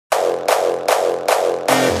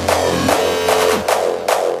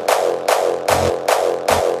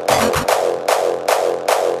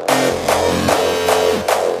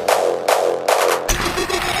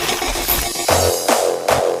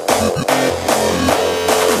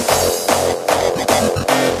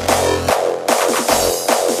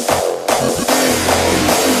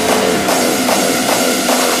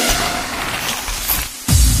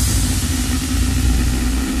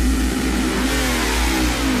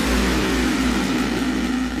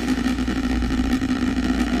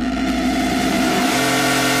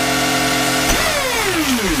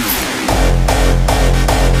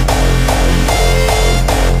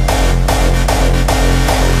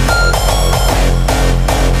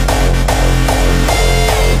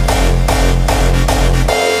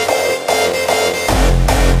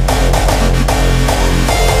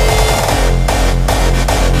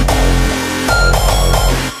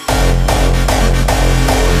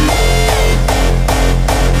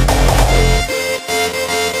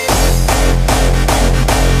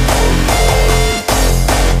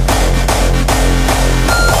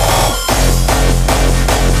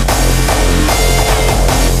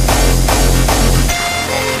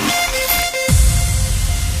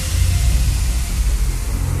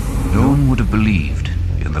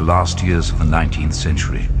last years of the 19th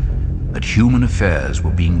century that human affairs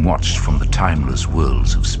were being watched from the timeless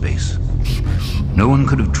worlds of space. No one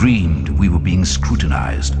could have dreamed we were being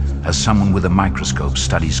scrutinized as someone with a microscope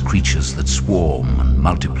studies creatures that swarm and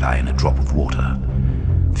multiply in a drop of water.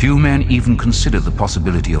 Few men even considered the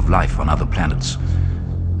possibility of life on other planets.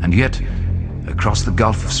 And yet, across the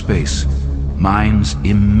gulf of space, minds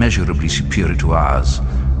immeasurably superior to ours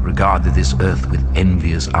regarded this Earth with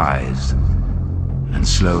envious eyes. And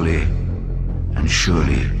slowly and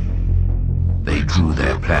surely, they drew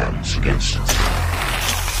their plans against us.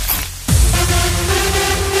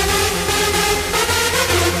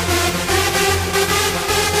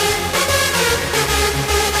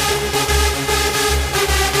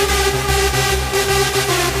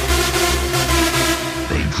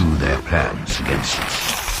 They drew their plans against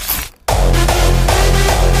us.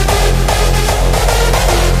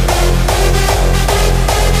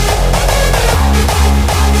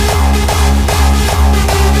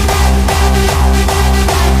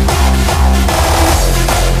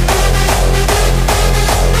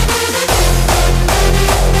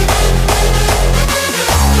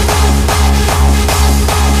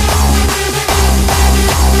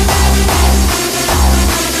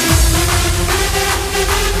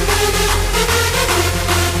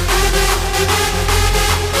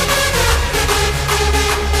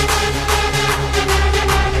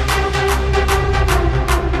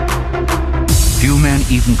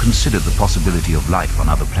 Even considered the possibility of life on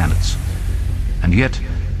other planets. And yet,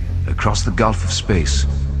 across the gulf of space,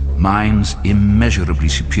 minds immeasurably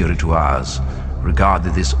superior to ours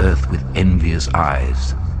regarded this Earth with envious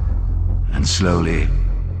eyes. And slowly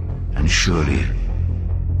and surely,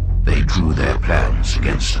 they drew their plans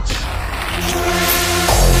against us.